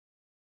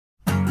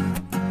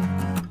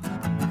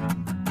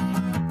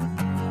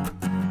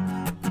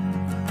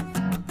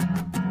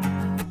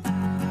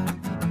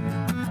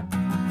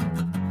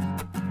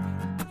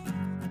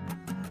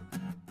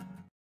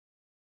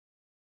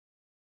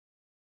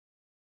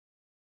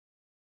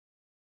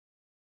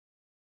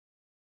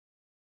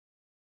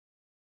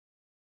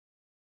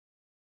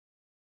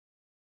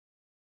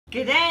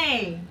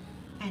G'day!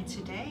 And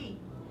today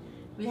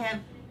we have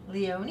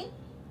Leonie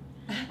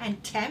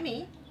and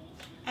Tammy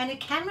and a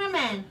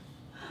cameraman.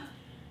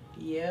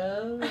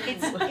 Yo.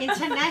 It's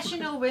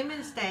International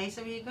Women's Day,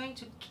 so we're going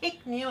to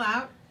kick Neil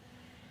out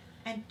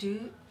and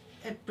do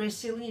a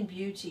Brazilian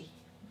beauty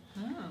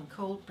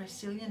called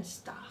Brazilian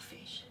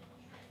Starfish.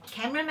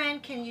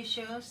 Cameraman, can you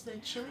show us the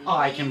chili?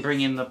 I can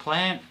bring in the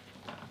plant.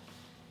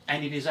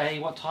 And it is a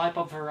what type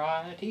of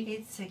variety?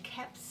 It's a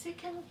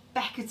capsicum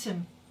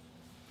Baccatum.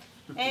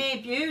 A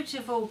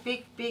beautiful,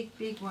 big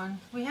one.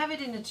 We have it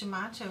in a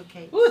tomato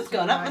cake. Ooh, it's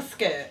gone up my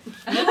skirt.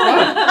 Was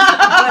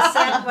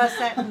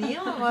that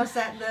Neil or was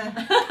that the...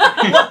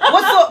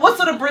 What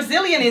sort of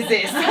Brazilian is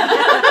this?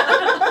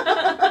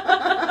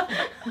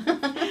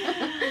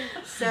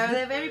 So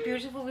they're very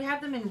beautiful. We have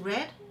them in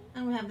red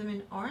and we have them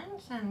in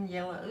orange and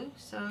yellow.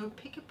 So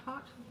pick a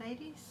pot,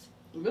 ladies.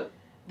 Good.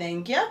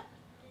 Thank you.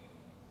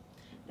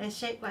 They're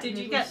shaped like Did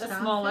you little get the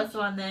starfish. smallest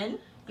one then?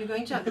 You're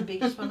going to have the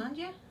biggest one, aren't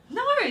you?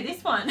 No,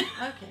 this one. Okay.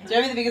 Do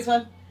you have the biggest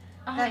one?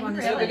 Oh, That one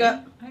is really?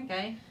 bigger.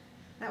 Okay.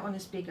 That one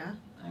is bigger.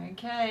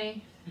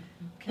 Okay.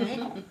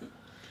 Okay.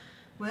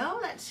 Well,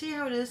 let's see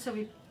how it is. So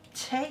we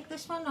take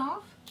this one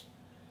off.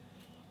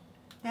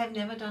 They have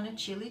never done a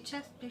chili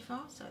test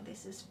before, so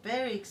this is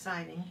very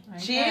exciting.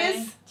 Okay.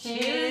 Cheers.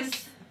 Cheers.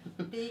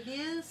 Big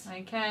ears.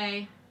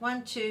 Okay.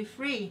 1, 2,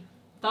 3.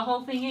 The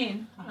whole thing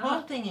in. The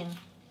whole thing in.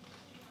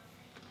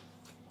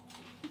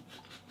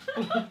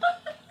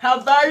 How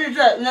bad is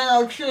it? No,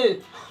 I'll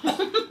chew.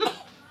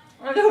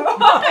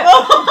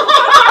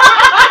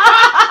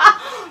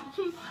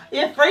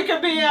 You're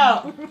freaking me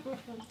out.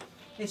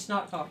 It's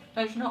not hot.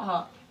 It's not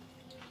hot.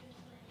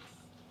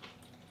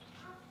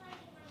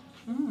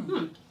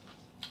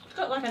 It's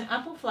got like an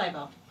apple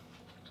flavour.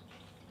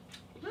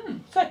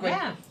 It's like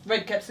Yeah.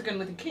 red capsicum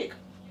with a kick.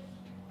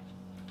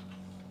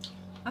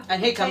 I think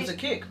And here it comes the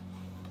tastes kick.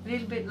 a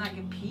little bit like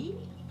a pea.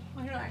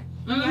 What do you like?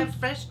 You have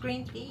fresh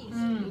green peas.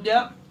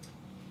 Yep.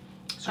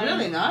 It's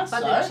really nice,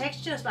 But though. the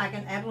texture is like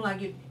an apple,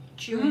 like you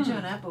chew into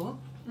an apple.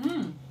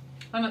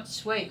 And it's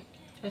sweet.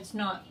 It's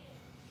not.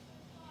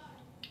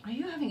 Are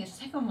you having a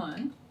second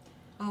one?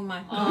 Oh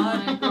my Oh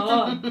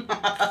god. my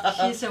god.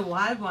 She's a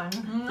wild one.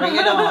 Bring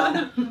it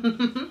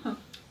on.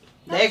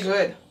 They're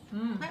good.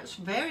 That's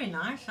very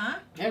nice, huh?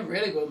 They're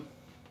really good.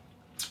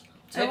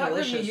 So They're what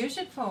delicious. will you use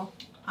it for?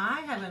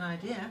 I have an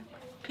idea.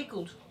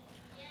 Pickled.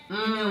 In a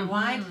Mm.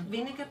 white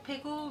vinegar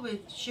pickle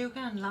with sugar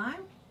and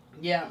lime.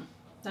 Yeah.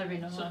 That'd be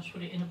nice.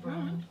 Put it in a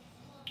brine.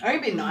 I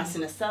think it'd be nice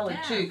in a salad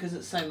Yeah. too, because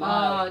it's so Oh,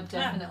 mild.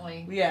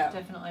 definitely. Yeah.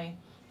 Definitely.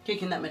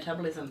 Kicking that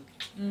metabolism.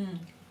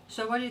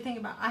 So what do you think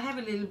about? I have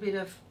a little bit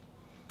of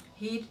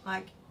heat,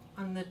 like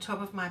on the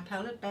top of my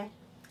palate back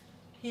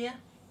here.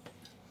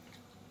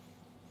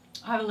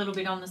 I have a little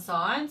bit on the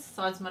sides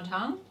of my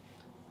tongue,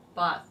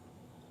 but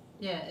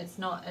yeah, it's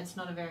not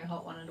a very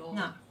hot one at all.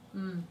 No.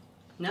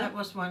 No? That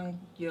was one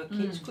your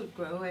kids could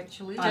grow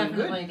actually. I'm good.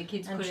 Definitely, the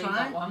kids And could eat try.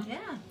 that one.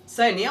 Yeah.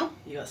 So, Neil,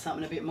 you got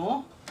something a bit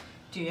more?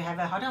 Do you have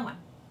a hotter one?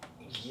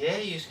 Yeah,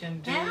 you can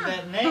do Yeah.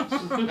 that next.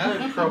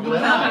 No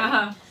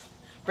problem.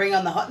 Bring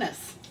on the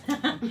hotness.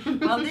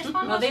 Well, this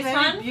one Well, was this very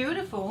one?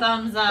 beautiful.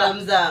 Thumbs up.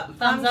 Thumbs up.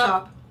 Thumbs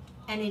up.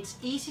 And it's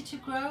easy to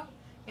grow.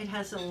 It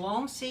has a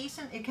long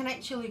season. It can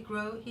actually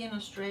grow here in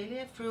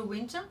Australia through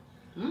winter.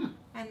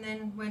 And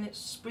then when it's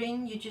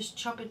spring, you just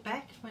chop it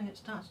back when it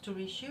starts to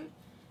reshoot.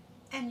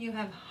 And you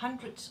have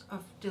hundreds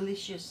of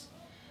delicious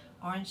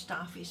orange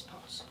starfish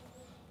pots.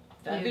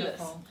 Fabulous.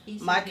 Beautiful.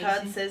 Easy My peasy.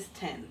 card says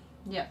 10.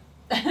 Yep.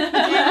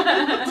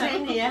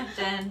 10 here.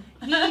 10.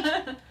 Heat,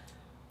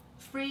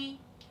 free.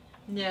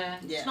 Yeah.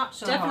 Yeah. It's not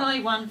so Definitely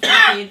hot. one for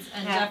kids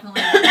and Yeah.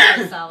 definitely one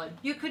for salad.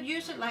 You could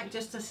use it like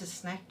just as a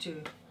snack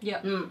too.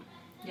 Yep.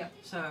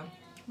 So,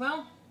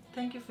 well,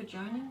 thank you for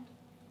joining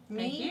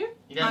me. Thank you.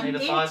 You don't need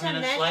it 5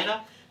 minutes International-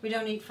 later? We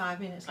don't need 5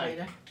 minutes Okay.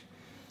 later.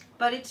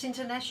 But it's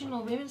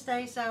International Women's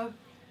Day, so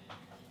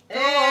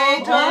Hey,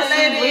 all tall awesome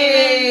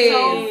ladies!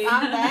 women, so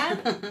out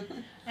there.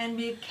 And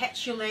we'll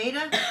catch you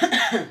later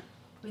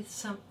with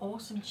some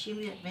awesome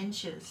chili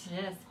adventures.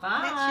 Yes.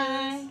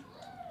 Bye.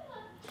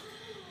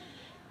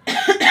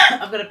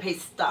 Catches. I've got a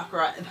piece stuck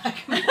right in the back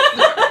of my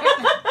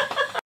throat.